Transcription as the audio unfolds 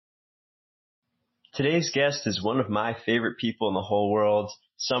Today's guest is one of my favorite people in the whole world,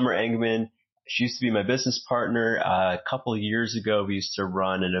 Summer Engman. She used to be my business partner. A couple of years ago, we used to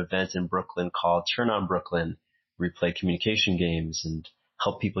run an event in Brooklyn called Turn On Brooklyn, where we play communication games and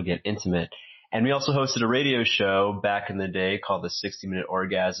help people get intimate. And we also hosted a radio show back in the day called the 60-Minute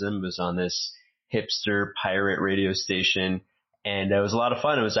Orgasm. It was on this hipster pirate radio station. And it was a lot of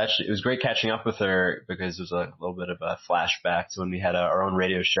fun. It was great catching up with her because it was a little bit of a flashback to when we had our own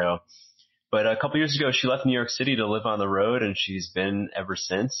radio show. But a couple years ago, she left New York City to live on the road, and she's been ever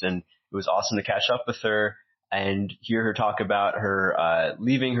since. And it was awesome to catch up with her and hear her talk about her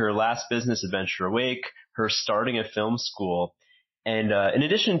leaving her last business adventure Awake, her starting a film school. And in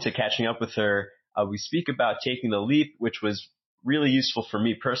addition to catching up with her, we speak about taking the leap, which was really useful for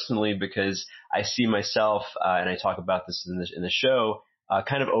me personally because I see myself, and I talk about this in the show,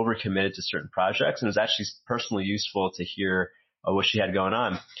 kind of overcommitted to certain projects. And it was actually personally useful to hear what she had going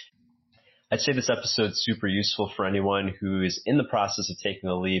on. I'd say this episode's super useful for anyone who is in the process of taking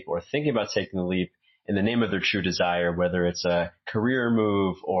the leap or thinking about taking the leap in the name of their true desire, whether it's a career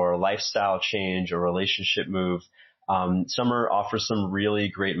move or lifestyle change or relationship move. Summer offers some really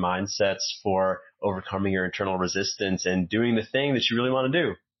great mindsets for overcoming your internal resistance and doing the thing that you really want to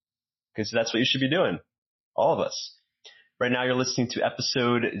do, because that's what you should be doing, all of us. Right now you're listening to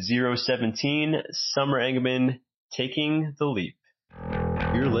episode 017, Summer Engman, Taking the Leap.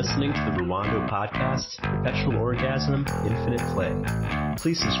 You're listening to the Rwando podcast, Perpetual Orgasm, Infinite Play.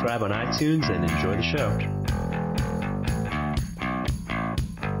 Please subscribe on iTunes and enjoy the show.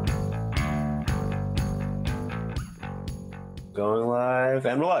 Going live,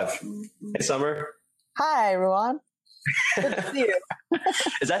 and we're live. Hey, Summer. Hi, Ruwan. Good to see you.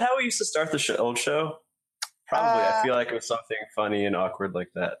 Is that how we used to start the old show? Probably. I feel like it was something funny and awkward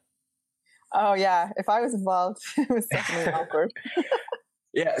like that. Oh, yeah. If I was involved, it was definitely awkward.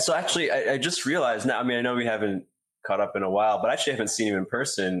 Yeah, so actually, I just realized now, I mean, I know we haven't caught up in a while, but I actually haven't seen you in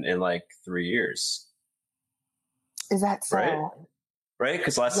person in like 3 years. Is that so? Right?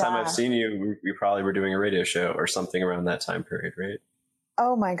 Because last time I've seen you, we probably were doing a radio show or something around that time period, right?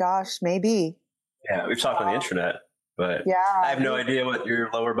 Oh my gosh, maybe. Yeah, we've talked on the internet, but I have no idea what your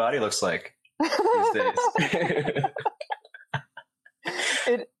lower body looks like these days.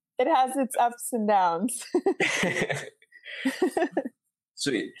 It has its ups and downs.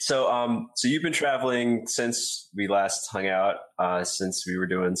 Sweet. So you've been traveling since we last hung out, since we were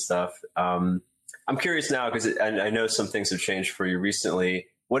doing stuff. I'm curious now because I know some things have changed for you recently.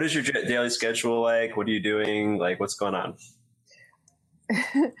 What is your daily schedule like? What are you doing? Like, what's going on?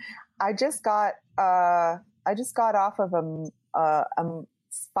 I just got off of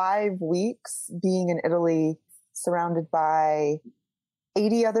 5 weeks being in Italy, surrounded by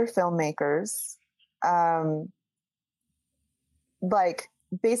 80 other filmmakers. Like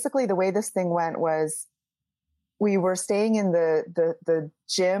basically the way this thing went was we were staying in the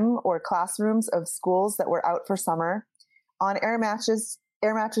gym or classrooms of schools that were out for summer on air mattresses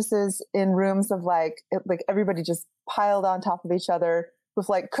in rooms of like everybody just piled on top of each other with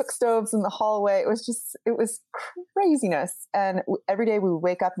like cook stoves in the hallway. It was craziness. And every day we would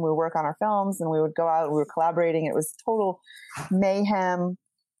wake up and we would work on our films and we would go out and we were collaborating. It was total mayhem.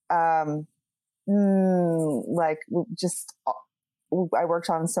 I worked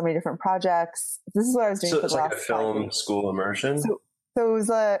on so many different projects. This is what I was doing. So it's like a film school immersion. So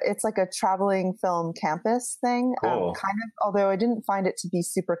it's like a traveling film campus thing. Cool. Kind of, although I didn't find it to be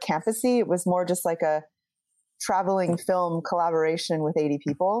super campusy. It was more just like a traveling film collaboration with 80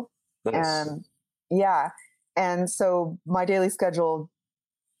 people. Nice. And so my daily schedule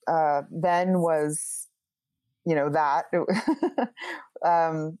then was, that.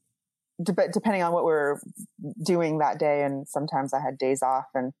 Depending on what we're doing that day. And sometimes I had days off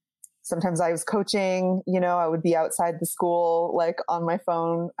and sometimes I was coaching, I would be outside the school, like on my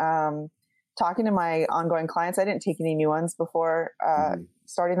phone, talking to my ongoing clients. I didn't take any new ones before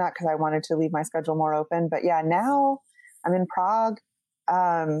starting that because I wanted to leave my schedule more open. But yeah, now I'm in Prague.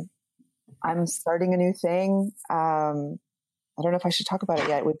 I'm starting a new thing. I don't know if I should talk about it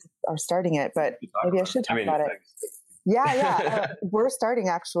yet. We are starting it, but maybe I should talk about it. Yeah. We're starting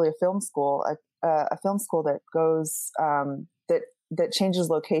actually a film school, a film school that goes, that changes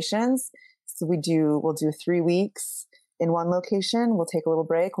locations. So we'll do 3 weeks in one location. We'll take a little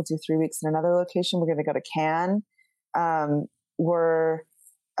break. We'll do 3 weeks in another location. We're going to go to Cannes. We're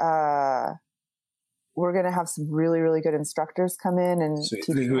going to have some really, really good instructors come in and teach.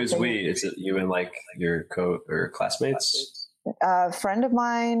 Who is we? Is it you and like your classmates? A friend of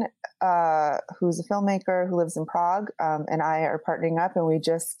mine, who's a filmmaker who lives in Prague, and I are partnering up, and we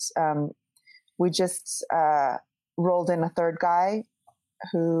just rolled in a third guy,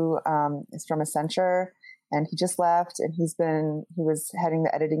 who is from Accenture, and he just left, and he was heading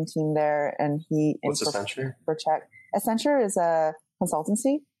the editing team there, and What's Accenture? For Czech. Accenture is a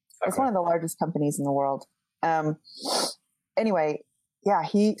consultancy. Okay. It's one of the largest companies in the world. Anyway, yeah,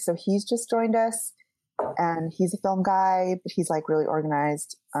 he's just joined us, and he's a film guy, but he's like really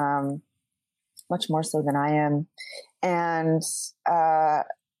organized, much more so than I am. And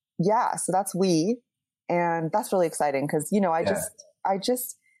yeah, so that's and that's really exciting because, you know, I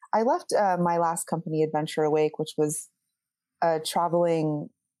left my last company, Adventure Awake, which was traveling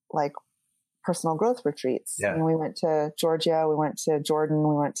like personal growth retreats. Yeah. And we went to Georgia, we went to Jordan,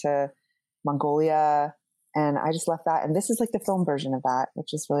 we went to Mongolia, and I just left that. And this is like the film version of that,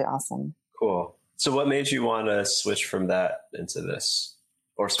 which is really awesome. Cool. So what made you want to switch from that into this,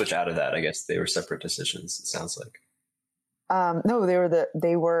 or switch out of that? I guess they were separate decisions, it sounds like. No,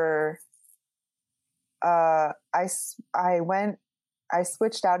 I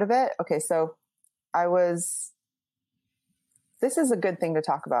switched out of it. Okay. So this is a good thing to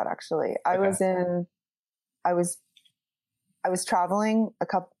talk about, actually. Okay. I was traveling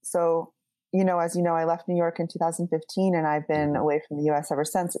so, you know, as you know, I left New York in 2015, and I've been away from the US ever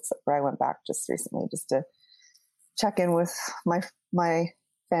since, except for I went back just recently just to check in with my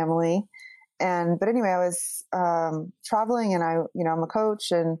family. But anyway, I was traveling, and I'm a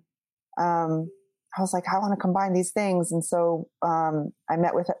coach, and I was like, I want to combine these things. And so I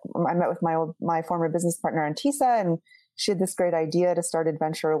met with my former business partner, Antisa, and she had this great idea to start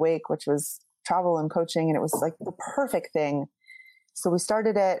Adventure Awake, which was travel and coaching. And it was like the perfect thing. So we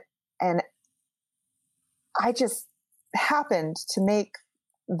started it, and I just happened to make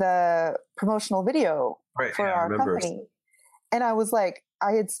the promotional video for our company. And I was like,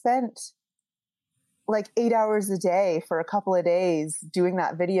 I had spent like 8 hours a day for a couple of days doing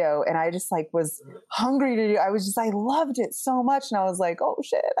that video. And I just like was hungry to do, I loved it so much. And I was like, oh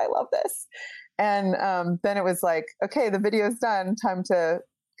shit, I love this. And then it was like, okay, the video's done, time to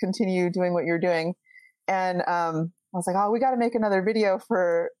continue doing what you're doing. And I was like, oh, we got to make another video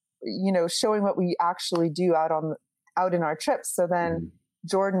for, you know, showing what we actually do out in our trips. So then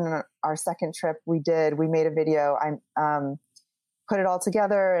Jordan, our second trip we made a video. I put it all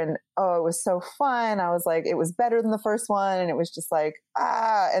together, and it was so fun. I was like, it was better than the first one. And it was just like,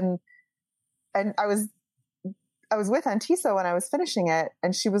 and I was with Antisa when I was finishing it,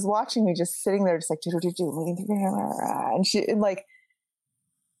 and she was watching me just sitting there, just like, and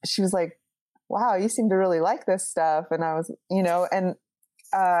she was like, wow, you seem to really like this stuff. And I was, you know, and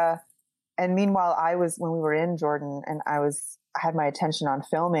meanwhile when we were in Jordan, and I had my attention on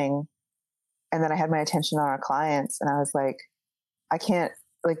filming, and then I had my attention on our clients, and I was like, I can't,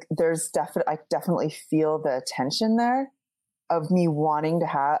 like, I definitely feel the tension there of me wanting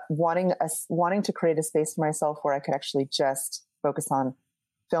to create a space for myself where I could actually just focus on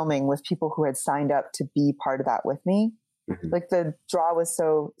filming with people who had signed up to be part of that with me. Mm-hmm. Like the draw was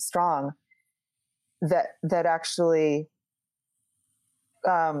so strong that actually,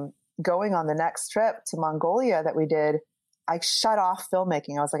 going on the next trip to Mongolia that we did, I shut off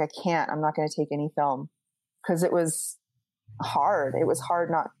filmmaking. I was like, I'm not going to take any film, because it was hard. It was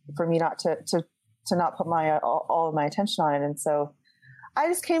hard for me not to not put all of my attention on it. And so I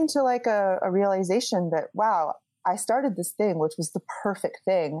just came to like a realization that, wow, I started this thing, which was the perfect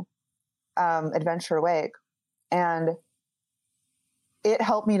thing, Adventure Awake. And it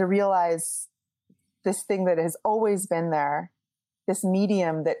helped me to realize this thing that has always been there, this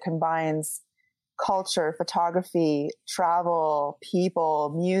medium that combines culture, photography, travel,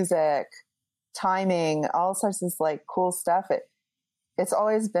 people, music, timing, all sorts of like cool stuff. It's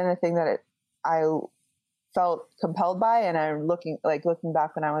always been a thing that I felt compelled by. And I'm looking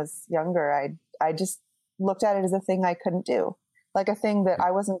back when I was younger, I just looked at it as a thing I couldn't do, like a thing that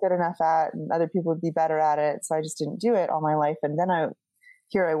I wasn't good enough at, and other people would be better at it. So I just didn't do it all my life. And then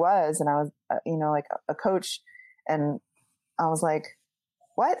here I was, and I was, like a coach, and I was like,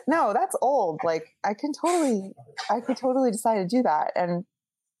 what? No, that's old. Like I could totally decide to do that. And,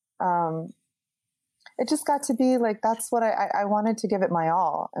 it just got to be like, that's what I wanted to give it my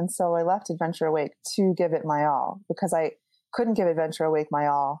all. And so I left Adventure Awake to give it my all, because I couldn't give Adventure Awake my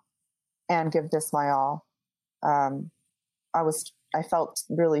all and give this my all. I felt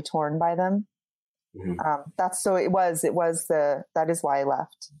really torn by them. Mm-hmm. That is why I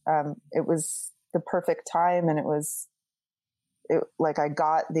left. It was the perfect time, and I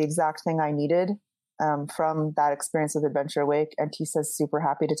got the exact thing I needed. From that experience with Adventure Awake, and Tisa's super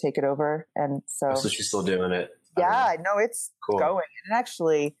happy to take it over. And so she's still doing it. Yeah, no, it's cool. Going. And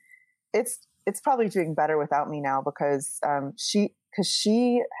actually it's probably doing better without me now, because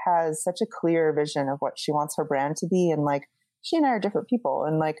she has such a clear vision of what she wants her brand to be, and like she and I are different people.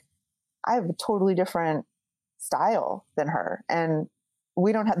 And like, I have a totally different style than her. And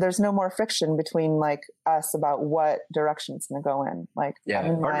we don't have, there's no more friction between like us about what direction it's going to go in. Like, Yeah.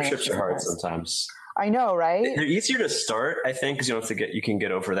 Partnerships are hard sometimes. I know, right? They're easier to start, I think, because you don't have to you can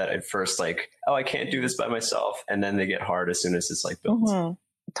get over that at first, like, oh, I can't do this by myself. And then they get hard as soon as it's like built. Mm-hmm.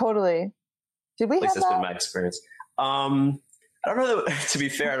 Totally. Did we At least have that's that? been my experience. I don't know. To be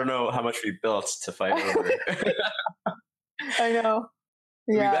fair, I don't know how much we built to fight over. I know.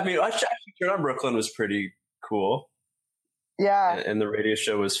 Yeah. I mean, actually, Turn on Brooklyn was pretty cool. Yeah. And the radio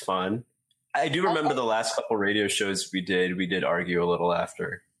show was fun. I do remember the last couple radio shows we did argue a little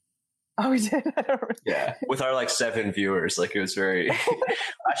after. Oh, we did? Yeah. With our like 7 viewers. Like it was very,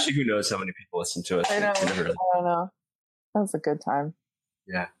 actually, who knows how many people listen to us. I know. I don't know. That was a good time.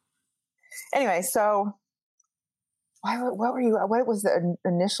 Yeah. Anyway, so what was the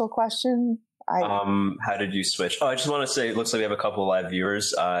initial question? How did you switch? Oh, I just want to say, it looks like we have a couple of live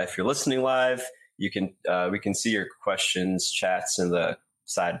viewers. If you're listening live, we can see your questions, chats in the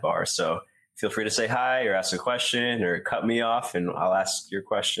sidebar. So feel free to say hi or ask a question or cut me off and I'll ask your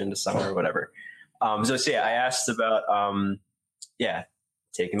question to someone or whatever. So yeah, I asked about,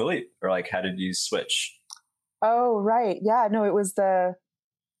 taking the leap, or like, how did you switch? Oh, right. Yeah, no, it was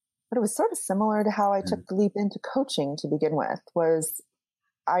sort of similar to how I took the leap into coaching to begin with. Was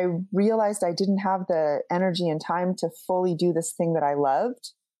I realized I didn't have the energy and time to fully do this thing that I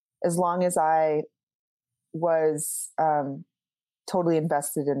loved as long as I was totally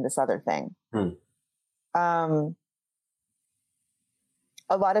invested in this other thing. A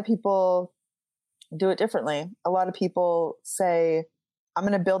lot of people do it differently. A lot of people say, I'm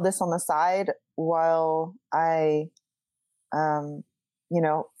going to build this on the side while I,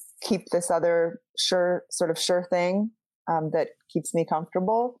 keep this other sure thing that keeps me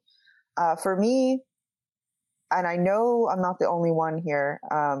comfortable. For me, and I know I'm not the only one here,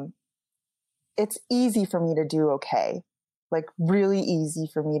 it's easy for me to do okay, like really easy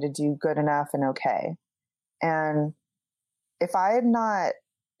for me to do good enough and okay. And if I am not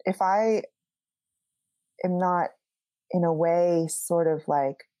in a way sort of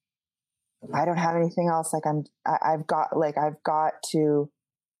like, I don't have anything else, like I've got to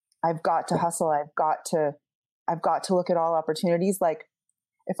hustle. I've got to look at all opportunities. Like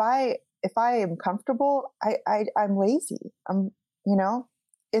if I am comfortable, I'm lazy.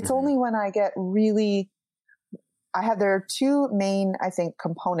 It's only when I get really, there are 2 main, I think,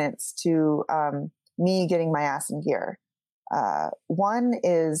 components to me getting my ass in gear. One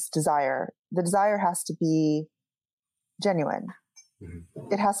is desire. The desire has to be genuine.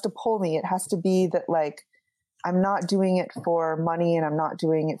 It has to pull me. It has to be that like, I'm not doing it for money and I'm not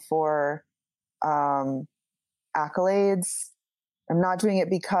doing it for accolades. I'm not doing it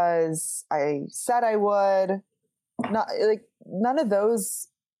because I said I would. Not like none of those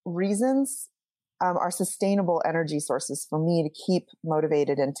reasons are sustainable energy sources for me to keep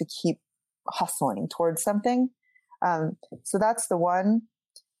motivated and to keep hustling towards something. So that's the one.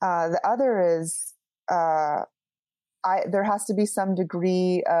 The other is there has to be some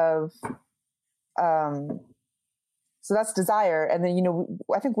degree of so that's desire. And then,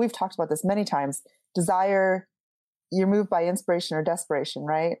 I think we've talked about this many times. Desire, you're moved by inspiration or desperation,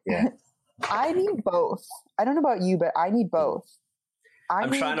 right? Yeah. I need both. I don't know about you, but I need both.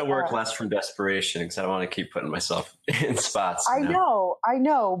 I'm trying to work less from desperation because I don't want to keep putting myself in spots. I know.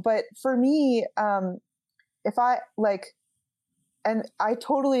 But for me, if I like, and I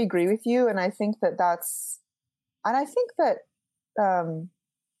totally agree with you. And I think that I think that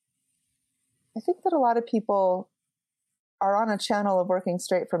a lot of people are on a channel of working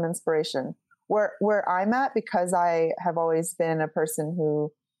straight from inspiration. Where I'm at, because I have always been a person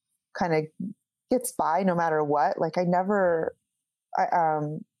who kind of gets by no matter what. Like I'm never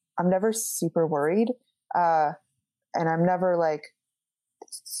super worried. And I'm never like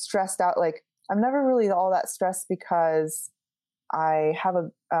stressed out. Like I'm never really all that stressed because I have a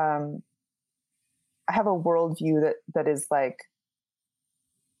worldview that is like,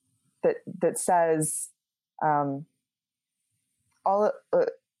 that says,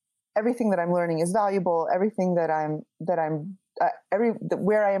 everything that I'm learning is valuable. Everything where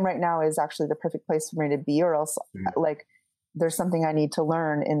I am right now is actually the perfect place for me to be, or else like there's something I need to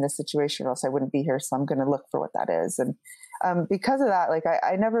learn in this situation, or else I wouldn't be here. So I'm going to look for what that is. And because of that, like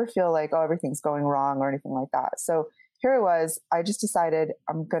I never feel like, oh, everything's going wrong or anything like that. So here it was, I just decided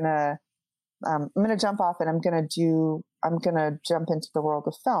I'm going to jump off and I'm going to jump into the world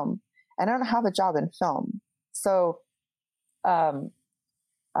of film. And I don't have a job in film. So, I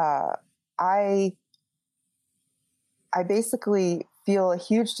basically feel a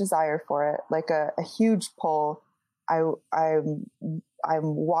huge desire for it, like a huge pull. I'm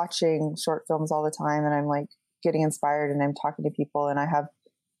watching short films all the time, and I'm like getting inspired, and I'm talking to people, and I have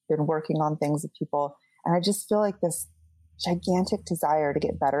been working on things with people, and I just feel like this gigantic desire to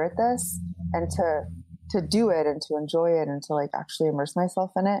get better at this and to do it and to enjoy it and to like actually immerse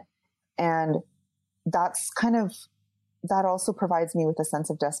myself in it. And that's kind of, that also provides me with a sense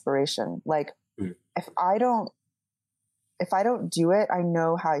of desperation. Like if I don't do it, I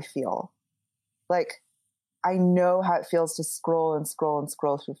know how I feel. Like I know how it feels to scroll and scroll and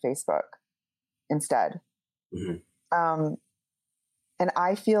scroll through Facebook instead. And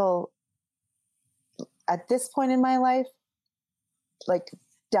I feel at this point in my life, like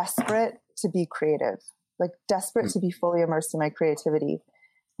desperate to be creative, like desperate to be fully immersed in my creativity,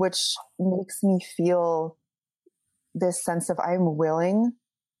 which makes me feel this sense of I'm willing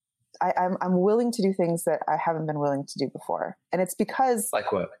to do things that I haven't been willing to do before. And it's because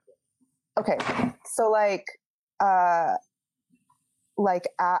like what? Okay. So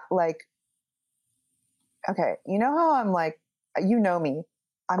okay. You know how I'm like, you know me,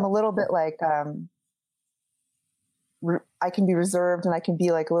 I'm a little bit like, I can be reserved and I can be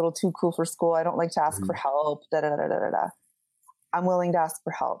like a little too cool for school. I don't like to ask for help. I'm willing to ask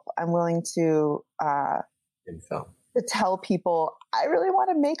for help. I'm willing to tell people, I really want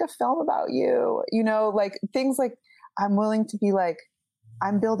to make a film about you, you know, like things like I'm willing to be like,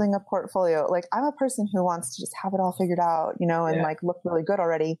 I'm building a portfolio. Like I'm a person who wants to just have it all figured out, you know, and like look really good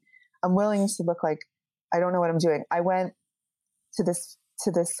already. I'm willing to look like I don't know what I'm doing. I went to this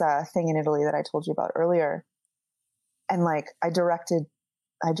thing in Italy that I told you about earlier. And like I directed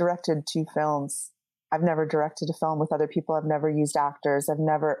 2 films. I've never directed a film with other people. I've never used actors. I've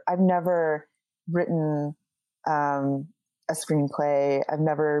never written a screenplay. I've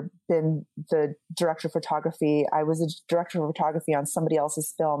never been the director of photography. I was a director of photography on somebody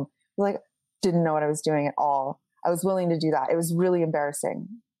else's film. Like didn't know what I was doing at all. I was willing to do that. It was really embarrassing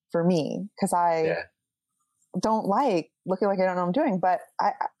for me because I don't like looking like I don't know what I'm doing, but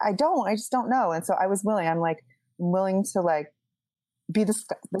I just don't know. And so I was willing. I'm willing to like be the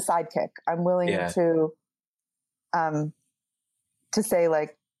sidekick. I'm willing to say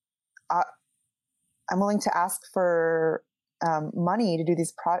like, I'm willing to ask for money to do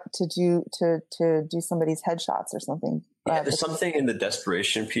these to do somebody's headshots or something. There's something in the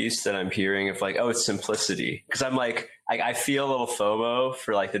desperation piece that I'm hearing of like, oh, it's simplicity. Cause I'm like, I feel a little FOMO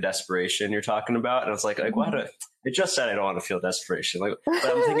for like the desperation you're talking about. And I was like, it just said I don't want to feel desperation. Like, but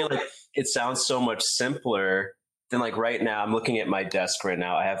I'm thinking like, it sounds so much simpler than like right now. I'm looking at my desk right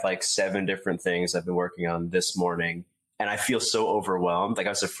now. I have like 7 different things I've been working on this morning. And I feel so overwhelmed. Like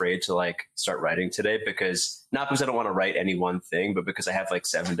I was afraid to like start writing today not because I don't want to write any one thing, but because I have like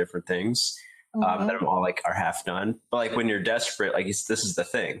 7 different things that I'm all like are half done. But like when you're desperate, like this is the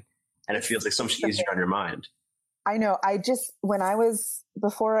thing. And it feels like so much easier on your mind. I know.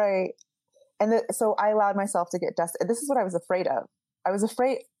 So I allowed myself to get desperate. This is what I was afraid of. I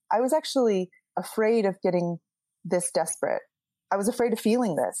was actually afraid of getting this desperate. I was afraid of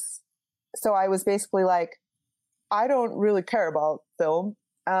feeling this. So I was basically like, I don't really care about film,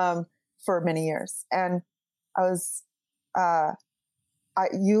 for many years. And I was,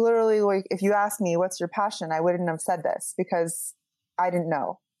 you literally, like, if you asked me, what's your passion? I wouldn't have said this because I didn't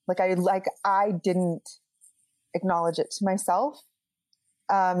know. I didn't acknowledge it to myself.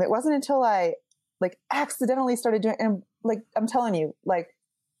 It wasn't until I like accidentally started doing, and like, I'm telling you, like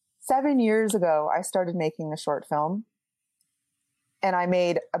 7 years ago, I started making a short film and I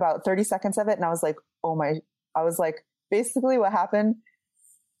made about 30 seconds of it. And I was like, basically what happened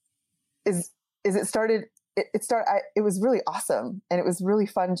is it was really awesome. And it was really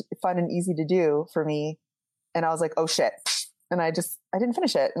fun and easy to do for me. And I was like, oh shit. And I didn't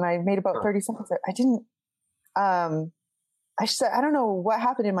finish it. And I made about 30 seconds. I didn't, I don't know what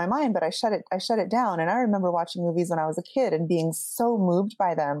happened in my mind, but I shut it down. And I remember watching movies when I was a kid and being so moved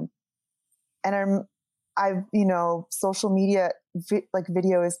by them. And I've, you know, social media, like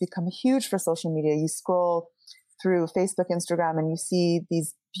video has become huge for social media. You scroll through Facebook, Instagram, and you see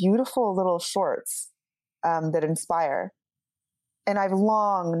these beautiful little shorts that inspire. And I've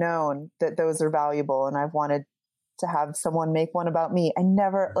long known that those are valuable, and I've wanted to have someone make one about me. I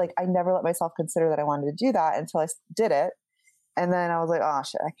never let myself consider that I wanted to do that until I did it. And then I was like, oh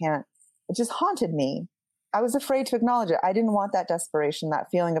shit, I can't. It just haunted me. I was afraid to acknowledge it. I didn't want that desperation, that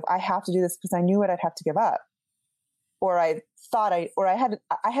feeling of I have to do this because I knew what I'd have to give up. Or I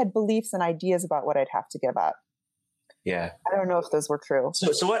had beliefs and ideas about what I'd have to give up. Yeah. I don't know if those were true.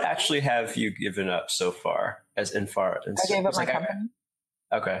 So what actually have you given up so far I gave up my company.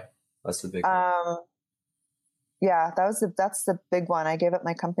 Okay. That's the big one. Yeah, that's the big one. I gave up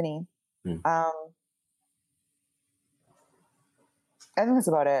my company. I think that's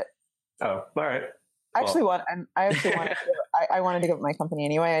about it. Oh, all right. I actually Well, wanted I wanted to give up my company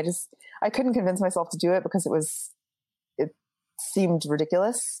anyway. I couldn't convince myself to do it because it seemed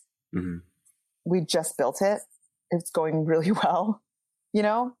ridiculous. mhm. We just built it. It's going really well, you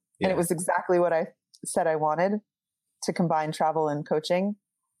know, and it Yeah. was exactly what I said I wanted, to combine travel and coaching.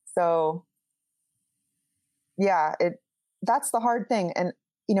 So yeah, that's the hard thing. And,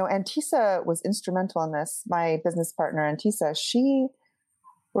 you know, Antisa was instrumental in this. My business partner, Antisa,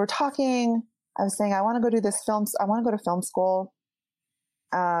 we're talking, I was saying, I want to go do this I want to go to film school.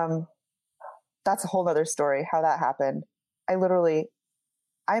 That's a whole other story, how that happened.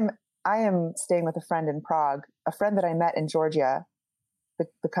 I'm, I am staying with a friend in Prague, a friend that I met in Georgia,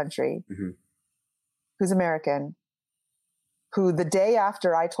 the country, Mhm. who's American, who the day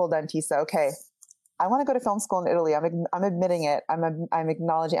after I told Antisa, okay, I want to go to film school in Italy. I'm admitting it. I'm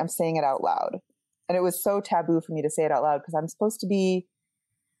acknowledging, I'm saying it out loud. And it was so taboo for me to say it out loud because I'm supposed to be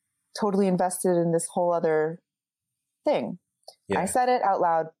totally invested in this whole other thing. Yeah. I said it out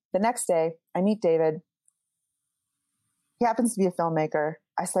loud. The next day I meet David. He happens to be a filmmaker.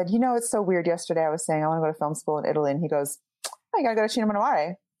 I said, you know, it's so weird. Yesterday I was saying I want to go to film school in Italy. And he goes, oh, you gotta go to Cinema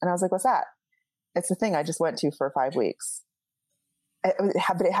Noire. And I was like, what's that? It's the thing I just went to for 5 weeks. But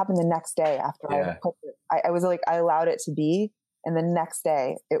it happened the next day after Yeah. I was like, I allowed it to be. And the next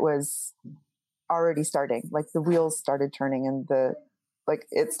day it was already starting, like the wheels started turning and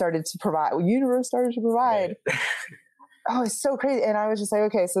it started to provide, universe started to provide. Right. Oh, it's so crazy. And I was just like,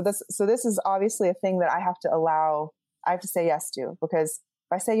 okay, so this is obviously a thing that I have to say yes to, because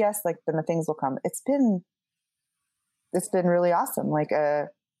if I say yes, like then the things will come. It's been really awesome. Like,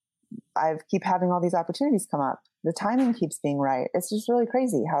 I keep having all these opportunities come up. The timing keeps being right. It's just really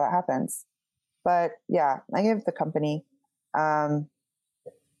crazy how that happens. But yeah, I give the company, I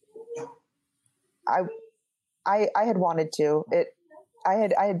had wanted to, I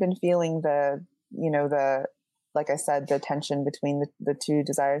had been feeling like I said, the tension between the two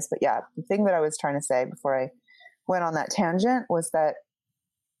desires. But yeah, the thing that I was trying to say before I went on that tangent was that,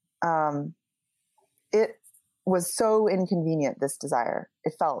 it was so inconvenient, this desire.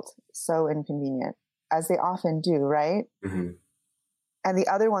 It felt so inconvenient, as they often do, right? Mhm. And the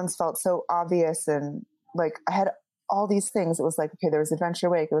other ones felt so obvious, and like I had all these things. It was like, okay, there was Adventure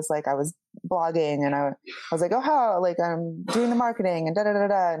Wake. It was like I was blogging, and I was like, oh, how, like I'm doing the marketing and da da da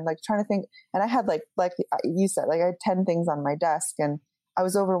da, and like trying to think. And I had like you said, like I had 10 things on my desk, and I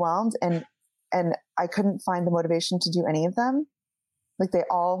was overwhelmed, and I couldn't find the motivation to do any of them. Like they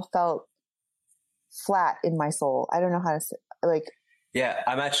all felt flat in my soul. I don't know how to say, like, Yeah,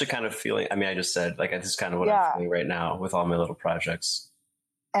 I'm actually kind of feeling, I mean, I just said, like, this is kind of what I'm yeah. feeling right now with all my little projects.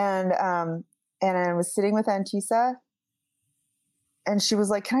 And I was sitting with Antisa, and she was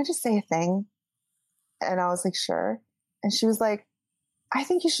like, can I just say a thing? And I was like, sure. And she was like, I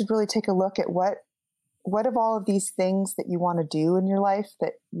think you should really take a look at what of all of these things that you want to do in your life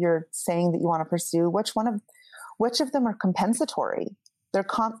that you're saying that you want to pursue, which of them are compensatory? They're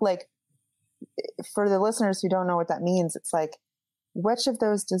like, for the listeners who don't know what that means, it's like, which of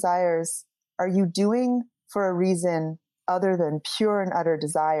those desires are you doing for a reason other than pure and utter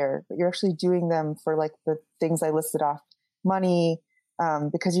desire, but you're actually doing them for like the things I listed off: money,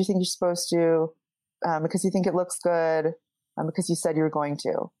 because you think you're supposed to, because you think it looks good, because you said you were going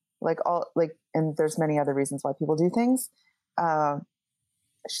to, and there's many other reasons why people do things.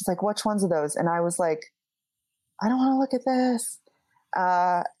 She's like, which ones of those? And I was like, I don't want to look at this.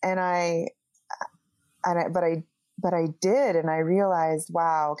 But I did, and I realized,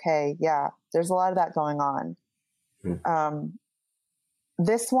 wow, okay, yeah, there's a lot of that going on.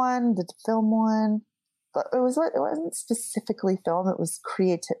 This one, the film one, but it wasn't specifically film. It was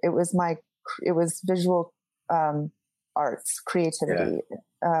creative. It was visual, arts, creativity.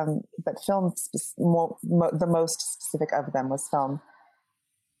 Yeah. But film, the most specific of them was film.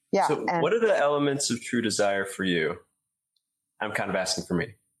 Yeah. So what are the elements of true desire for you? I'm kind of asking for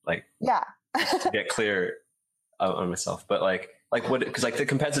me, like, yeah, to get clear on myself, but like what, because like the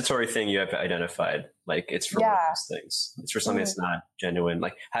compensatory thing you have identified, like it's for one of those things. It's for something that's not genuine.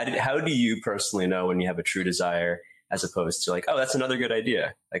 Like how do you personally know when you have a true desire as opposed to like, oh, that's another good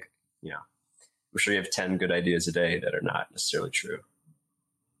idea? Like, you know, I'm sure you have 10 good ideas a day that are not necessarily true.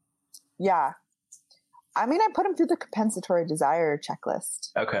 Yeah. I mean, I put them through the compensatory desire checklist.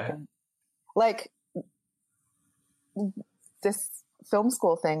 Okay. Like this film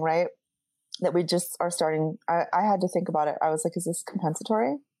school thing, right? That we just are starting. I had to think about it. I was like, is this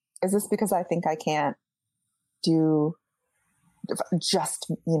compensatory? Is this because I think I can't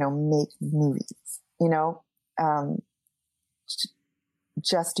just, make movies,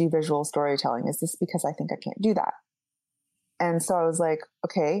 just do visual storytelling? Is this because I think I can't do that? And so I was like,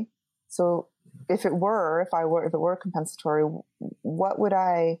 okay, so if it were compensatory, what would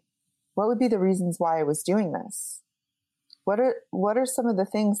be the reasons why I was doing this? What are some of the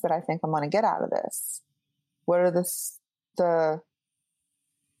things that I think I'm going to get out of this? What are the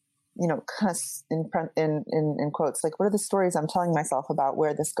kind of in quotes, like, what are the stories I'm telling myself about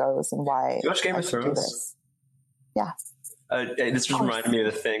where this goes and why Do you watch Game of Thrones? Do this? Yeah. This just reminded me of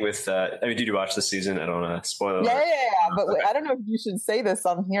the thing with, did you watch the season? I don't want to spoil it. Yeah. But okay. I don't know if you should say this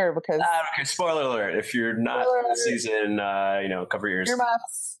on here because. Okay, spoiler alert. If you're not in the season, cover your ears.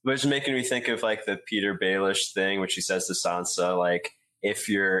 Earmuffs. But it's making me think of like the Peter Baelish thing, which he says to Sansa, like, if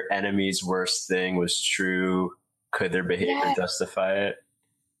your enemy's worst thing was true, could their behavior justify it?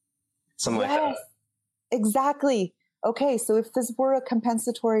 Something like that. Exactly. Okay, so if this were a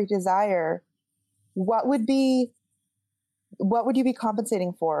compensatory desire, what would you be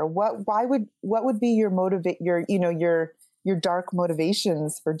compensating for? What would be your dark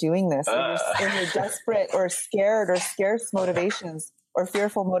motivations for doing this? Or your desperate or scared or scarce motivations or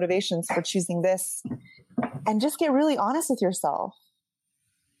fearful motivations for choosing this? And just get really honest with yourself.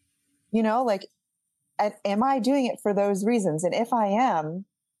 Like, am I doing it for those reasons? And if I am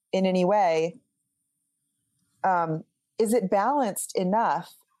in any way, is it balanced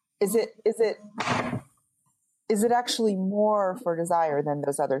enough? Is it actually more for desire than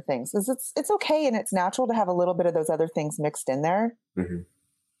those other things? It's okay and it's natural to have a little bit of those other things mixed in there. Mm-hmm.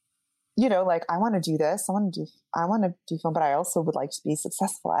 Like, I want to do this. I want to do film, but I also would like to be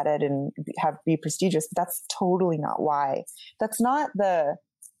successful at it and be prestigious. But that's totally not why. That's not the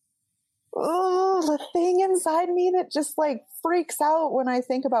thing inside me that just like freaks out when I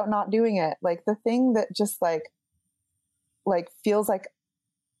think about not doing it. Like the thing that just like feels like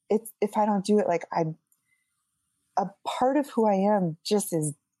it's, if I don't do it, like I'm a part of who I am just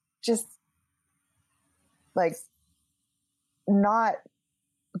like not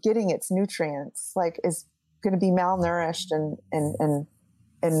getting its nutrients, like is going to be malnourished and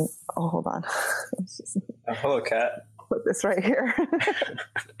oh, hold on. Hello, cat. Put this right here.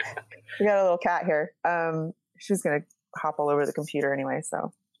 We got a little cat here. She's going to hop all over the computer anyway.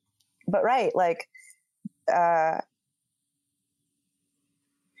 So, but right. Like,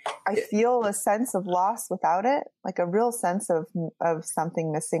 I feel a sense of loss without it, like a real sense of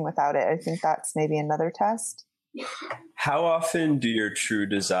something missing without it. I think that's maybe another test. How often do your true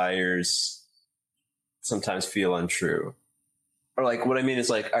desires sometimes feel untrue? Or like, what I mean is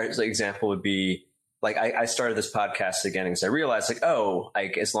like, our example would be like, I started this podcast again because I realized like,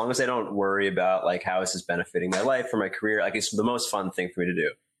 like as long as I don't worry about like how this is benefiting my life or my career, like it's the most fun thing for me to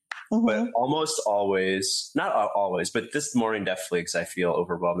do. Mm-hmm. But almost always, not always, but this morning definitely, because I feel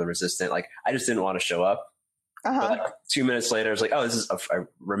overwhelmed and resistant. Like I just didn't want to show up. Uh-huh. But like 2 minutes later, I was like, I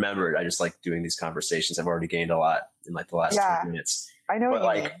remembered. I just like doing these conversations. I've already gained a lot in like the last 20 minutes. I know. But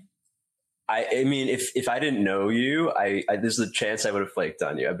like, I mean, if I didn't know you, there's a chance I would have flaked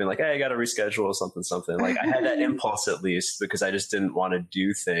on you. I've been like, hey, I got to reschedule something. Like I had that impulse at least because I just didn't want to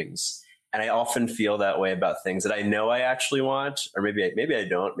do things. And I often feel that way about things that I know I actually want, or maybe I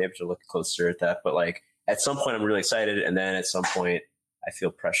don't. Maybe I should look closer at that. But like at some point, I'm really excited, and then at some point, I feel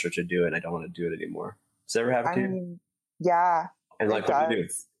pressure to do it, and I don't want to do it anymore. Does that ever happen to you? Yeah. And like, what do you do?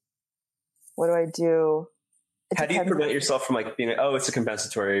 What do I do? How do you prevent yourself from like being like, oh, it's a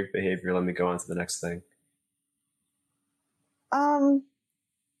compensatory behavior, let me go on to the next thing?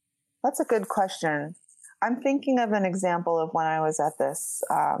 That's a good question. I'm thinking of an example of when I was at this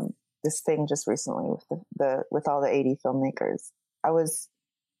this thing just recently with all the 80 filmmakers. I was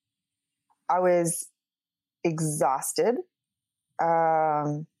exhausted.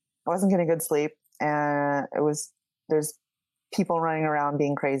 I wasn't getting good sleep, and there's people running around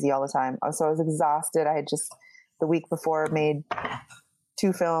being crazy all the time. So I was exhausted. I had just the week before made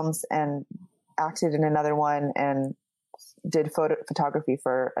 2 films and acted in another one and did photography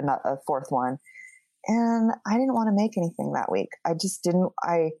for a 4th one. And I didn't want to make anything that week. I just didn't,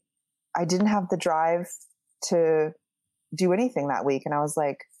 I didn't have the drive to do anything that week. And I was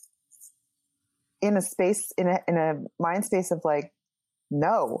like in a space, in a mind space of like,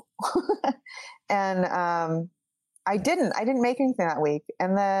 no. And, I didn't make anything that week.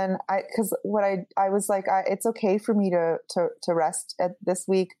 And then I was like, it's okay for me to rest at this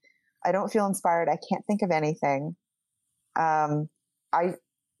week. I don't feel inspired. I can't think of anything. For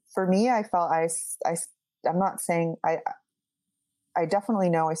me, I felt I'm not saying I definitely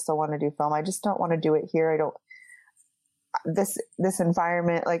know I still want to do film. I just don't want to do it here. This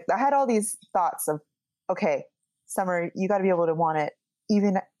environment, like I had all these thoughts of, okay, Summer, you got to be able to want it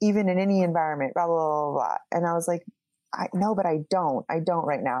even in any environment, blah, blah, blah, blah. And I was like, I know, but I don't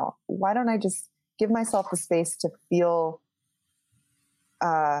right now. Why don't I just give myself the space to feel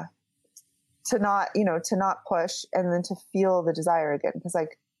to not push, and then to feel the desire again. Cause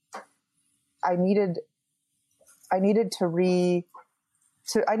like I needed to reset.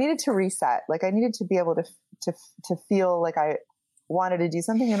 Like I needed to be able to feel like I wanted to do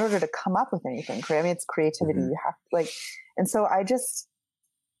something in order to come up with anything. I mean, it's creativity. You have like, and so I just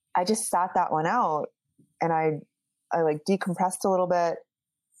sat that one out, and I like decompressed a little bit,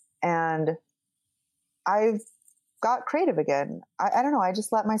 and I got creative again. I don't know. I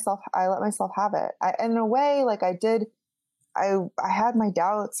let myself have it. In a way, like I had my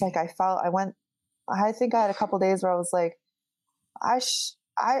doubts. Like I think I had a couple of days where I was like, I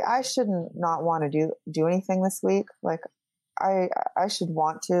shouldn't not want to do anything this week. Like I should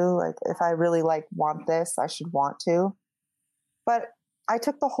want to, like, if I really like want this, I should want to, but I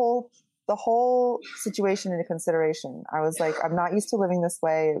took the whole situation into consideration. I was like, I'm not used to living this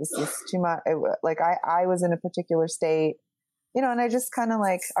way. It was just too much. Like I was in a particular state, and I just kind of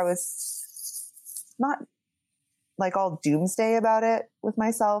like, I was not like all doomsday about it with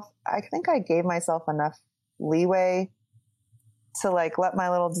myself. I think I gave myself enough leeway to like let my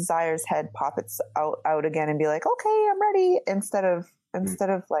little desires head pop its out again and be like, okay, I'm ready. Instead of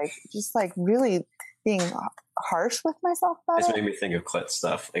like, just like really being harsh with myself about it. It's made me think of clit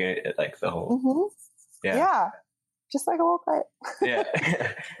stuff. Like the whole, yeah. Just like a little clit. Yeah.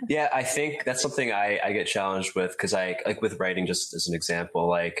 Yeah. I think that's something I get challenged with. Cause I like with writing, just as an example,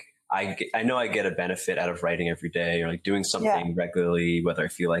 like I know I get a benefit out of writing every day or like doing something regularly, whether I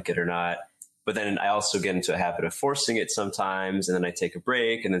feel like it or not. But then I also get into a habit of forcing it sometimes, and then I take a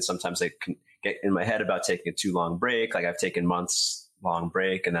break, and then sometimes I can get in my head about taking a too long break. Like I've taken months long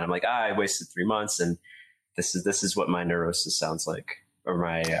break, and then I'm like, I wasted 3 months, and this is what my neurosis sounds like, or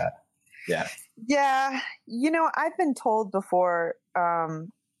my yeah. I've been told before. I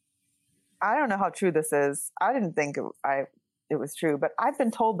don't know how true this is. I didn't think it was true, but I've been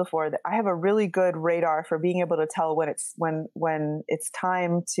told before that I have a really good radar for being able to tell when it's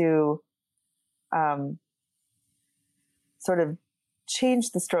time to sort of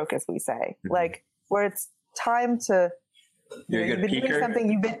change the stroke, as we say, like where it's time to, you've been doing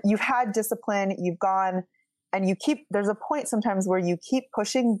something, you've had discipline, you've gone, and there's a point sometimes where you keep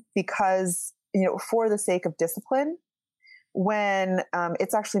pushing because, for the sake of discipline, when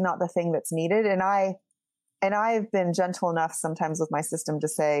it's actually not the thing that's needed. And I've been gentle enough sometimes with my system to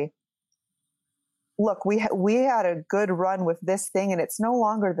say, look, we had a good run with this thing, and it's no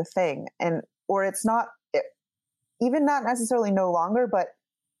longer the thing. Or it's not, even not necessarily no longer, but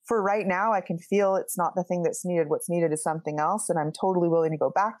for right now, I can feel it's not the thing that's needed. What's needed is something else. And I'm totally willing to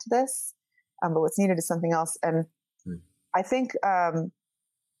go back to this. But what's needed is something else. And I think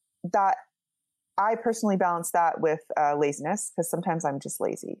that I personally balance that with laziness, because sometimes I'm just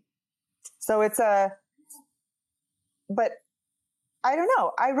lazy. So but I don't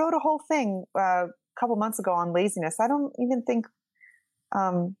know. I wrote a whole thing a couple months ago on laziness. I don't even think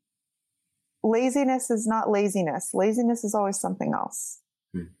laziness is not laziness. Laziness is always something else.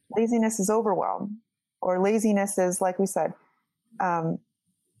 Laziness is overwhelm, or laziness is, like we said,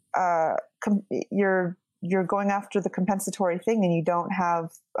 you're going after the compensatory thing, and you don't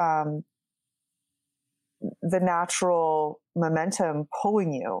have the natural momentum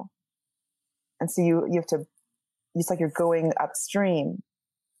pulling you, and so you have to. It's like you're going upstream.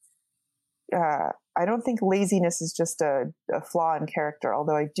 I don't think laziness is just a flaw in character,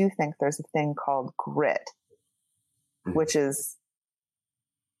 although I do think there's a thing called grit, which is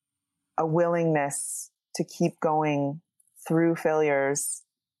a willingness to keep going through failures,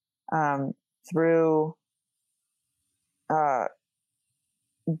 through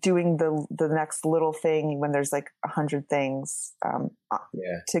doing the next little thing when there's like 100 things. To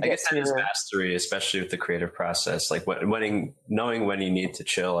get, I guess that is mastery, especially with the creative process, like knowing when you need to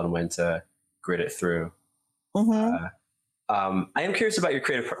chill and when to grit it through. I am curious about your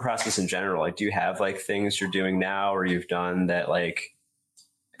creative process in general. Like, do you have like things you're doing now or you've done that, like,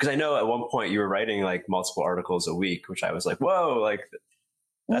 because I know at one point you were writing like multiple articles a week, which I was like, whoa, like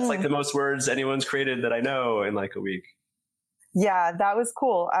that's like the most words anyone's created that I know in like a week. Yeah, that was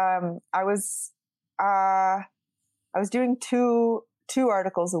cool. I was doing two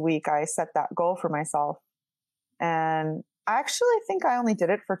articles a week. I set that goal for myself, and I actually think I only did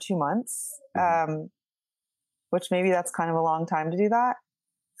it for 2 months, which maybe that's kind of a long time to do that.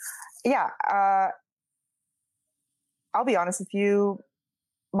 Yeah. I'll be honest with you.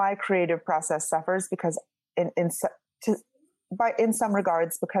 My creative process suffers because in some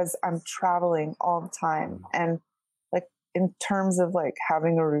regards, because I'm traveling all the time, and like in terms of like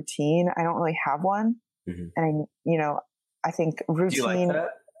having a routine, I don't really have one. And I think routine. Do you like that?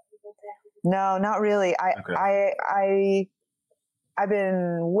 No, not really. I've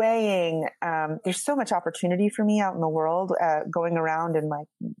been weighing, there's so much opportunity for me out in the world, going around and like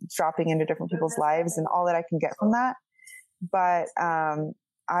dropping into different people's lives and all that I can get from that. But,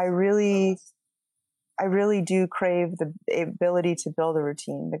 I really do crave the ability to build a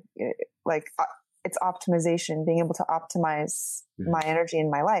routine. It's optimization, being able to optimize my energy in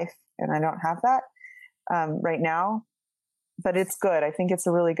my life. And I don't have that, right now, but it's good. I think it's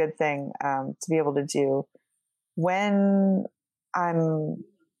a really good thing, to be able to do. When I'm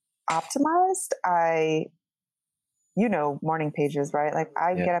optimized, morning pages, right? Like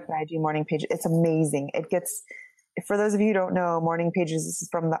I get up and I do morning pages. It's amazing. For those of you who don't know, morning pages is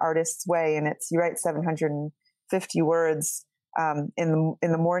from The Artist's Way, and you write 750 words, in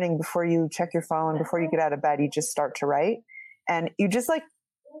the morning before you check your phone, before you get out of bed, you just start to write, and you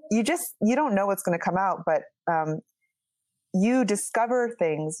don't know what's going to come out, but, you discover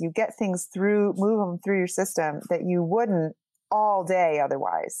things, you get things move them through your system that you wouldn't all day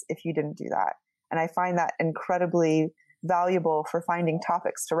otherwise if you didn't do that. And I find that incredibly valuable for finding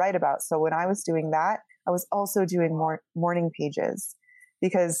topics to write about. So when I was doing that, I was also doing more morning pages,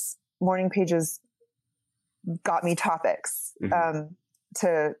 because morning pages got me topics,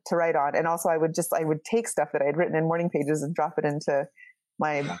 to write on. And also I would take stuff that I had written in morning pages and drop it into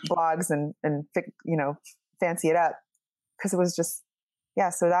my blogs and fancy it up. Cause it was just,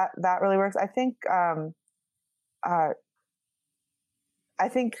 so that really works. I think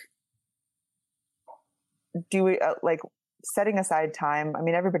setting aside time. I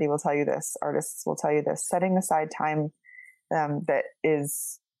mean, everybody will tell you this, artists will tell you this, setting aside time, that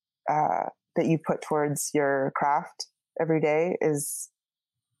is, that you put towards your craft every day is,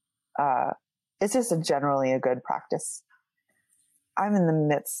 it's just generally a good practice. I'm in the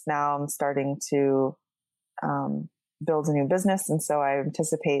midst now. I'm starting to, build a new business. And so I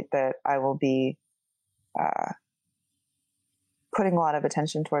anticipate that I will be, putting a lot of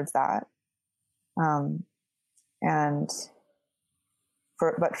attention towards that.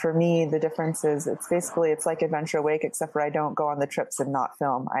 But for me, the difference is it's like Adventure Awake, except for I don't go on the trips and not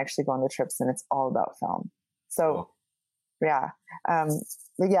film. I actually go on the trips and it's all about film. So yeah.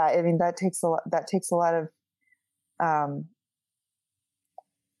 But yeah, I mean, that takes a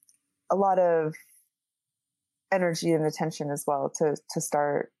lot of energy and attention as well to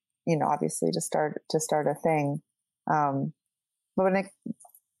start, obviously to start a thing. But when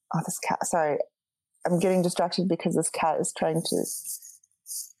this cat, sorry, I'm getting distracted because this cat is trying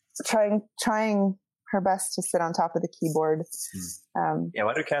her best to sit on top of the keyboard.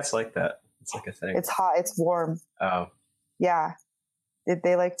 Why do cats like that? It's like a thing. It's hot. It's warm. Oh, yeah.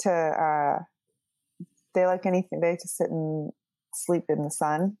 They like to, they like anything. They like to sit and sleep in the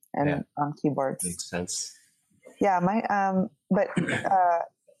sun and on keyboards. Makes sense. Yeah.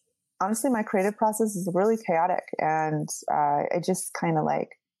 Honestly, my creative process is really chaotic, and, I just kind of like,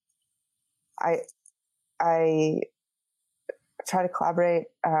 I try to collaborate.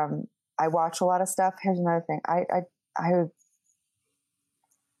 I watch a lot of stuff. Here's another thing. I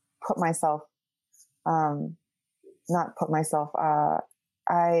put myself, not put myself,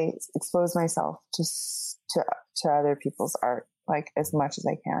 I expose myself to other people's art, like as much as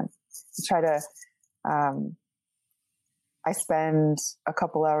I can. I try to, I spend a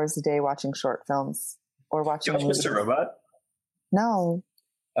couple hours a day watching short films or watching. You watch Mr. Robot? No.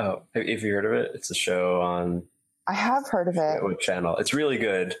 Oh, have you heard of it? It's a show on. I have heard of it. What channel? It's really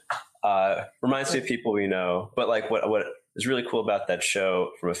good. Reminds me of people we know. But like what is really cool about that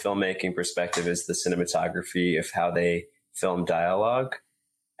show from a filmmaking perspective is the cinematography of how they film dialogue.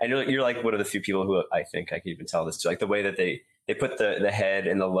 And you're like one of the few people who I think I can even tell this to. Like the way that they put the head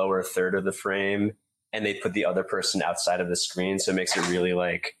in the lower third of the frame, and they put the other person outside of the screen, so it makes it really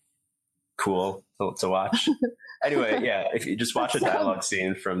like cool to watch. Anyway, yeah, if you just watch a dialogue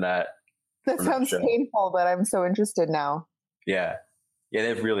scene from that. That sounds painful, but I'm so interested now. Yeah. Yeah, they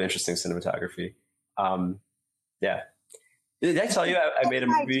have really interesting cinematography. Yeah. Did I tell you I made a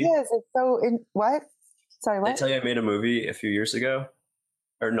movie? Ideas. It's so what? Sorry, what? Did I tell you I made a movie a few years ago?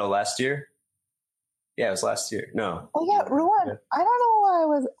 Or no, last year? Yeah, it was last year. No. Oh yeah, Ruan. Yeah. I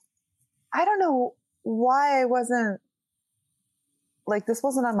don't know why I wasn't like, this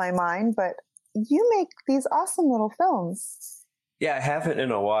wasn't on my mind, but you make these awesome little films. Yeah, I haven't in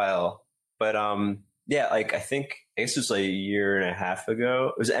a while. But yeah, like I guess it was like a year and a half ago.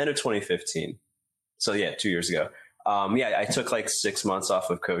 It was the end of 2015. So yeah, 2 years ago. Yeah, I took like 6 months off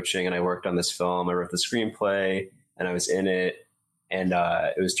of coaching and I worked on this film. I wrote the screenplay and I was in it. And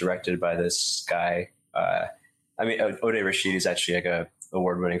it was directed by this guy. Odeh Rashid is actually like a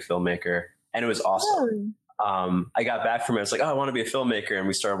award-winning filmmaker. And it was awesome. I got back from it. I was like, oh, I want to be a filmmaker. And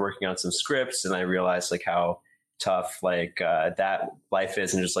we started working on some scripts. And I realized like how tough that life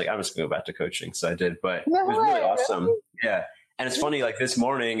is, and just like, I'm just gonna go back to coaching. So I did, but it No was way, really awesome. really? Yeah. And it's funny, like this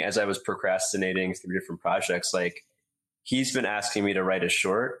morning as I was procrastinating through different projects, like he's been asking me to write a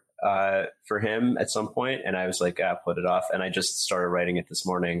short for him at some point, and I was like, put it off. And I just started writing it this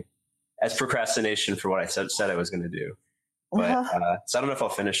morning as procrastination for what I said I was going to do. But so I don't know if I'll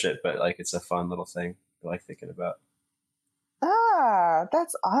finish it, but like it's a fun little thing I like thinking about.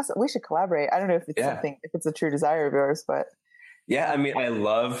 That's awesome. We should collaborate. I don't know if it's something, if it's a true desire of yours, but yeah, I mean, I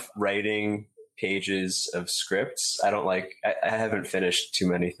love writing pages of scripts. I don't like, I haven't finished too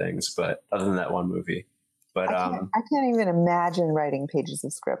many things, but other than that one movie. But I can't even imagine writing pages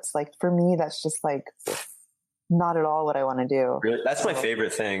of scripts. Like for me, that's just like not at all what I want to do. Really? That's my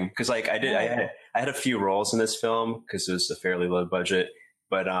favorite thing. Cause like I had a few roles in this film because it was a fairly low budget,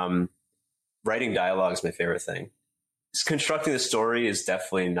 but writing dialogue is my favorite thing. Constructing the story is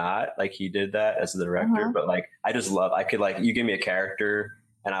definitely not, like he did that as the director, but like I just love, I could like, you give me a character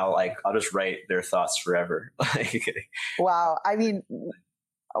and I'll just write their thoughts forever. Wow. I mean,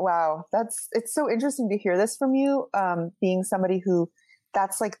 wow. It's so interesting to hear this from you. Being somebody who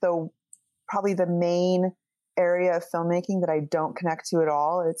that's like probably the main area of filmmaking that I don't connect to at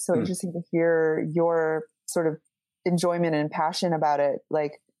all. It's so interesting to hear your sort of enjoyment and passion about it.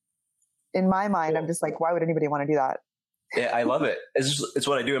 Like in my mind, I'm just like, why would anybody want to do that? Yeah, I love it. It's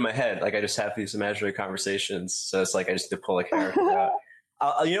what I do in my head. Like I just have these imaginary conversations. So it's like I just have to pull a character out.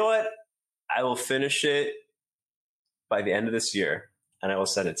 You know what? I will finish it by the end of this year, and I will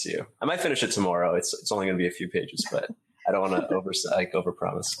send it to you. I might finish it tomorrow. It's only going to be a few pages, but I don't want to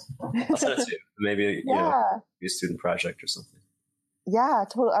overpromise. I'll send it to you. Maybe be a student project or something. Yeah,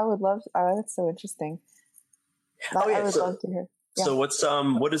 totally. I would love. That's so interesting. I would love to hear. Yeah. So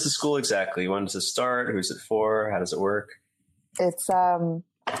what is the school exactly? When does it start? Who's it for? How does it work? It's so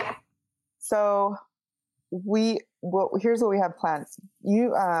here's what we have planned.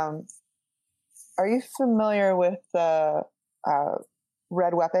 You are you familiar with the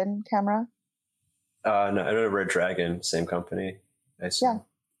Red Weapon camera? No, I know Red Dragon, same company, I assume.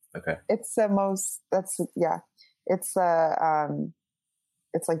 Yeah. Okay. It's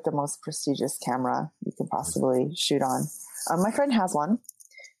it's like the most prestigious camera you can possibly shoot on. My friend has one.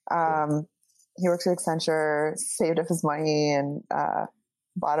 He works at Accenture, saved up his money and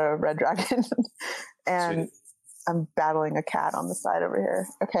bought a Red Dragon. And sweet. I'm battling a cat on the side over here.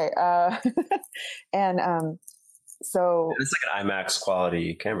 Okay. And so it's like an IMAX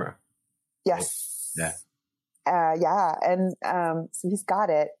quality camera. Yes. Yeah. Yeah. And so he's got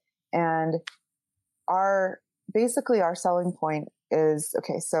it. And our selling point is,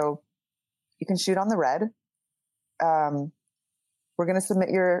 okay, so you can shoot on the Red. We're going to submit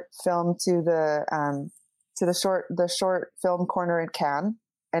your film to the short film corner in Cannes,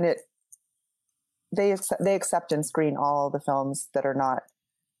 and they accept and screen all the films that are not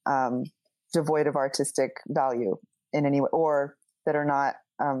devoid of artistic value in any way, or that are not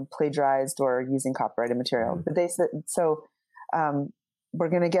plagiarized or using copyrighted material. But we're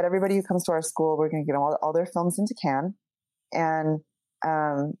going to get everybody who comes to our school. We're going to get all their films into Cannes, and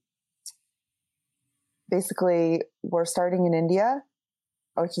basically we're starting in India,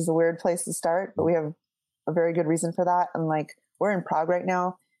 which is a weird place to start, but we have a very good reason for that. And like, we're in Prague right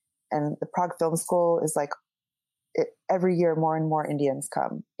now, and the Prague Film School is like, every year more and more Indians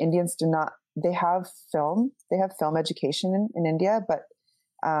come. Indians they have film education in India, but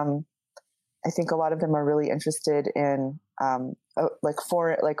I think a lot of them are really interested in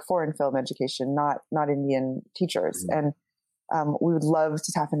foreign film education, not Indian teachers. And we would love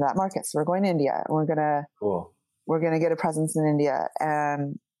to tap into that market. So we're going to India, and we're gonna get a presence in India,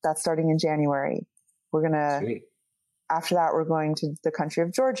 and that's starting in January. After that, we're going to the country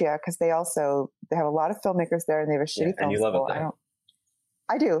of Georgia, because they have a lot of filmmakers there, and they have a shitty film school.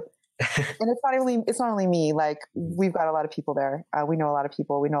 I do. And it's not only me. Like, we've got a lot of people there. We know a lot of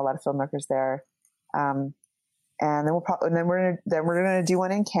people. We know a lot of filmmakers there. And then we're gonna do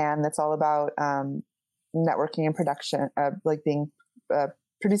one in Cannes that's all about networking and production, like being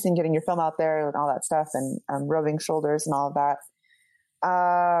producing, getting your film out there and all that stuff, and rubbing shoulders and all of that.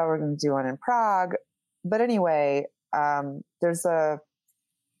 We're gonna do one in Prague. But anyway, we're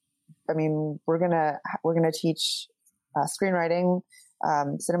gonna teach screenwriting,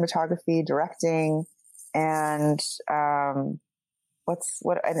 cinematography, directing, and and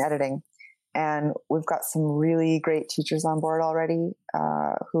editing. And we've got some really great teachers on board already,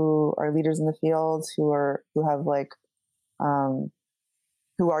 who are leaders in the field, who are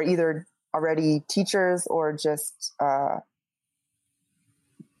either already teachers or just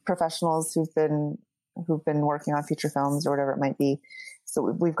professionals who've been working on feature films or whatever it might be. So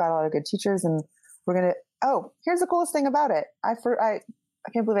we've got a lot of good teachers, and we're going to Oh, here's the coolest thing about it. I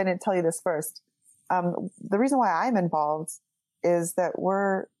can't believe I didn't tell you this first. The reason why I'm involved is that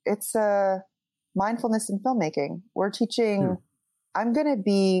it's a mindfulness in filmmaking. We're teaching, I'm going to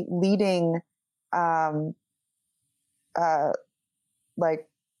be leading, like,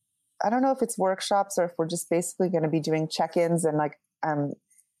 I don't know if it's workshops or if we're just basically going to be doing check-ins and like,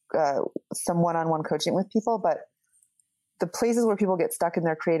 some one-on-one coaching with people, but the places where people get stuck in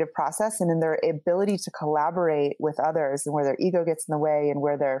their creative process and in their ability to collaborate with others, and where their ego gets in the way and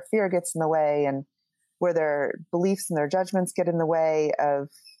where their fear gets in the way and where their beliefs and their judgments get in the way of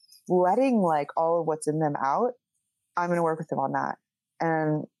letting like all of what's in them out, I'm going to work with them on that.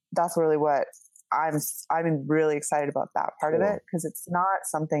 And that's really what I'm really excited about that part of it, because it's not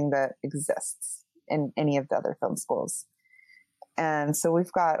something that exists in any of the other film schools. And so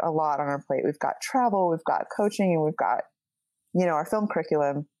we've got a lot on our plate. We've got travel, we've got coaching, and we've got, our film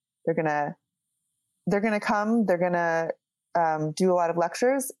curriculum. They're going to come, they're going to do a lot of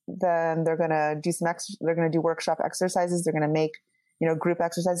lectures. Then they're going to do they're going to do workshop exercises. They're going to make, group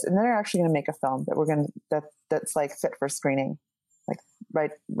exercises, and then they're actually going to make a film that's like fit for screening,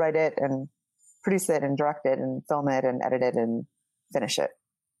 like write it and produce it and direct it and film it and edit it and finish it.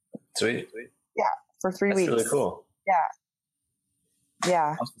 Sweet. Yeah. For 3 weeks. That's really cool. Yeah.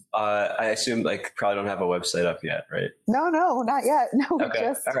 Yeah. I assume like probably don't have a website up yet, right? No, not yet. No, all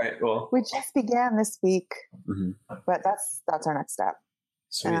right. Well, we just began this week, but that's our next step.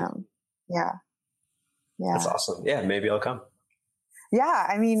 Sweet. Yeah. That's awesome. Yeah. Maybe I'll come. Yeah.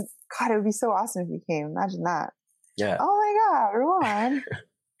 I mean, God, it would be so awesome if you came. Imagine that. Yeah. Oh my God, Ruan.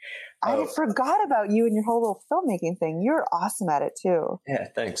 I forgot about you and your whole little filmmaking thing. You're awesome at it too. Yeah.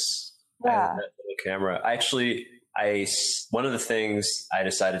 Thanks. Yeah. I have that little camera. One of the things I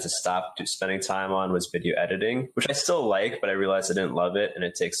decided to stop spending time on was video editing, which I still like, but I realized I didn't love it and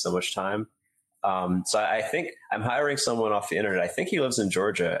it takes so much time. So I think I'm hiring someone off the internet. I think he lives in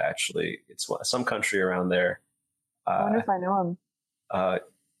Georgia, actually. It's some country around there. I wonder if I know him.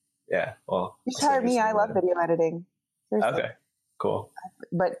 Yeah. Well, you should hire me. I love video editing. Seriously. Okay, cool.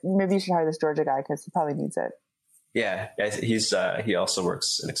 But maybe you should hire this Georgia guy because he probably needs it. Yeah. He also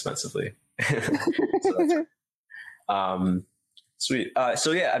works inexpensively. Sweet.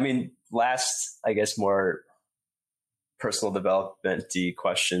 So yeah, I mean, last, I guess, more personal development-y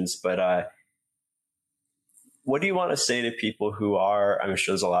questions, but what do you want to say to people who I'm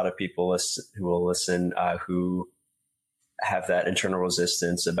sure there's a lot of people who will listen, who have that internal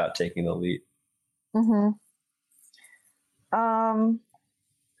resistance about taking the leap?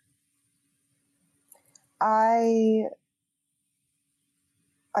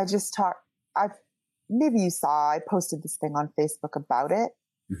 Maybe you saw, I posted this thing on Facebook about it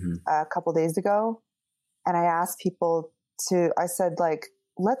a couple days ago. And I asked people I said, like,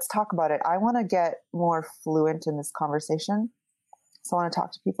 let's talk about it. I want to get more fluent in this conversation. So I want to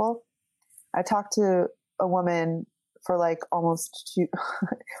talk to people. I talked to a woman for like almost we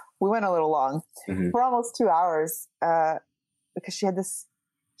went a little long for almost 2 hours, because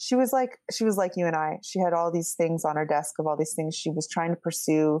she was like you and I, she had all these things on her desk of all these things she was trying to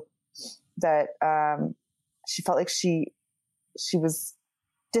pursue that, she felt like she was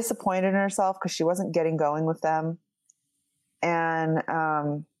disappointed in herself because she wasn't getting going with them. And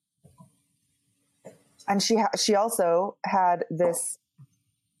she also had this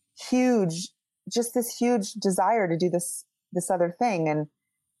huge desire to do this other thing. And,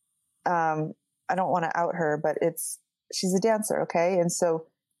 I don't want to out her, but she's a dancer. Okay. And so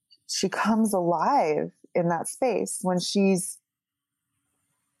she comes alive in that space when she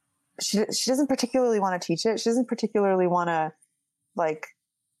doesn't particularly want to teach it. She doesn't particularly want to like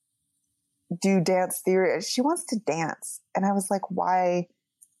do dance theory. She wants to dance. And I was like, why?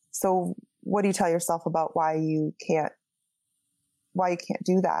 So what do you tell yourself about why you can't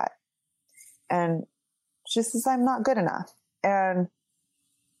do that? And she says, I'm not good enough. And,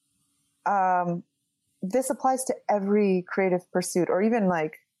 this applies to every creative pursuit, or even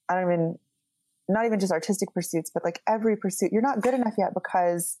like, not even just artistic pursuits, but like every pursuit. You're not good enough yet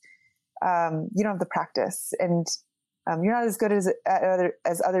because, you don't have the practice, and, you're not as good as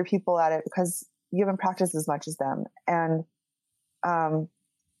other people at it because you haven't practiced as much as them. And,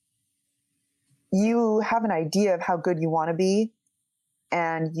 you have an idea of how good you want to be,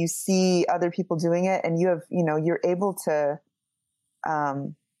 and you see other people doing it, and you're able to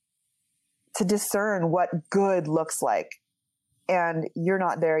discern what good looks like, and you're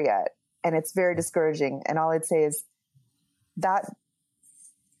not there yet. And it's very discouraging. And all I'd say is that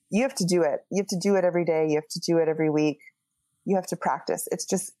you have to do it. You have to do it every day. You have to do it every week. You have to practice. It's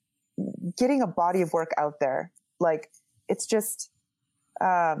just getting a body of work out there. Like, it's just,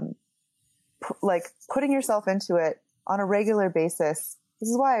 like putting yourself into it on a regular basis. This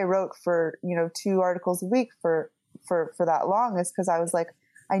is why I wrote for, 2 articles a week for that long, is because I was like,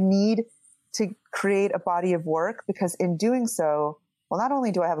 I need to create a body of work, because in doing so, well, not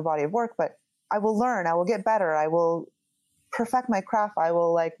only do I have a body of work, but I will learn, I will get better, I will perfect my craft, I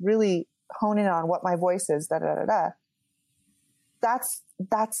will like really hone in on what my voice is, That's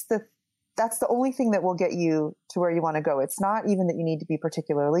the only thing that will get you to where you want to go. It's not even that you need to be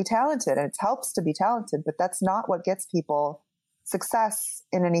particularly talented, and it helps to be talented, but that's not what gets people success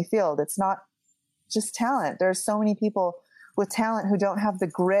in any field. It's not just talent. There's so many people with talent who don't have the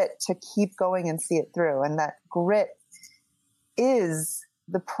grit to keep going and see it through. And that grit is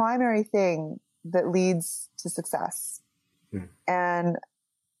the primary thing that leads to success. And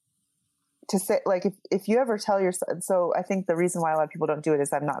to say, like, if you ever tell yourself, so I think the reason why a lot of people don't do it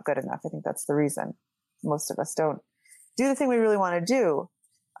is I'm not good enough. I think that's the reason most of us don't do the thing we really want to do,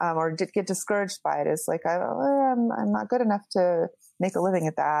 or get discouraged by it. Is like, I'm not good enough to make a living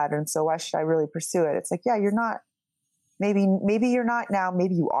at that. And so why should I really pursue it? It's like, yeah, you're not, maybe you're not now,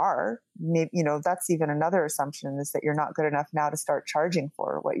 maybe you are, maybe, that's even another assumption, is that you're not good enough now to start charging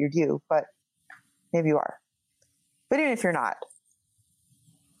for what you do, but maybe you are. But even if you're not,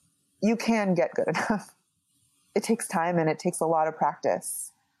 you can get good enough. It takes time and it takes a lot of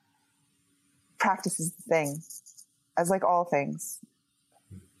practice. Practice is the thing, as like all things.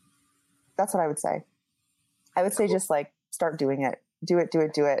 That's what I would say. I would say just like start doing it. Do it.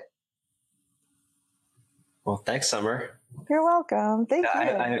 Well, thanks, Summer. You're welcome. Thank you.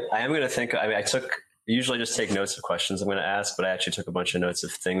 I am going to think, I usually just take notes of questions I'm going to ask, but I actually took a bunch of notes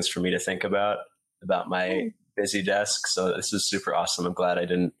of things for me to think about my busy desk. So this is super awesome. I'm glad I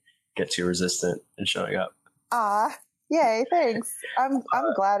didn't get too resistant in showing up. Yay, thanks. I'm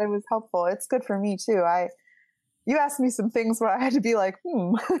glad it was helpful. It's good for me too. You asked me some things where I had to be like,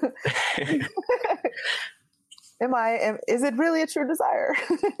 is it really a true desire?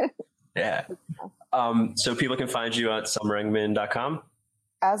 Yeah. So people can find you at summerengman.com.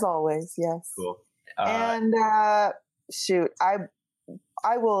 As always. Yes. Cool. And I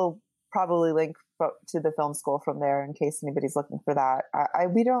will probably link to the film school from there in case anybody's looking for that.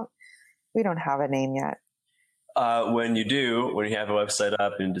 We don't have a name yet. When you have a website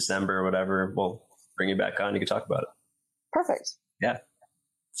up in December or whatever, we'll bring you back on. You can talk about it. Perfect. Yeah.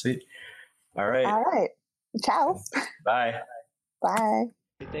 Sweet. All right. Ciao. Bye. Bye.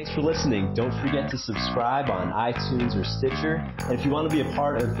 Hey, thanks for listening. Don't forget to subscribe on iTunes or Stitcher. And if you want to be a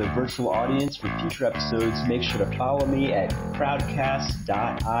part of the virtual audience for future episodes, make sure to follow me at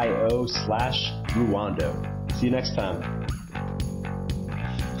crowdcast.io/Ruwando. See you next time.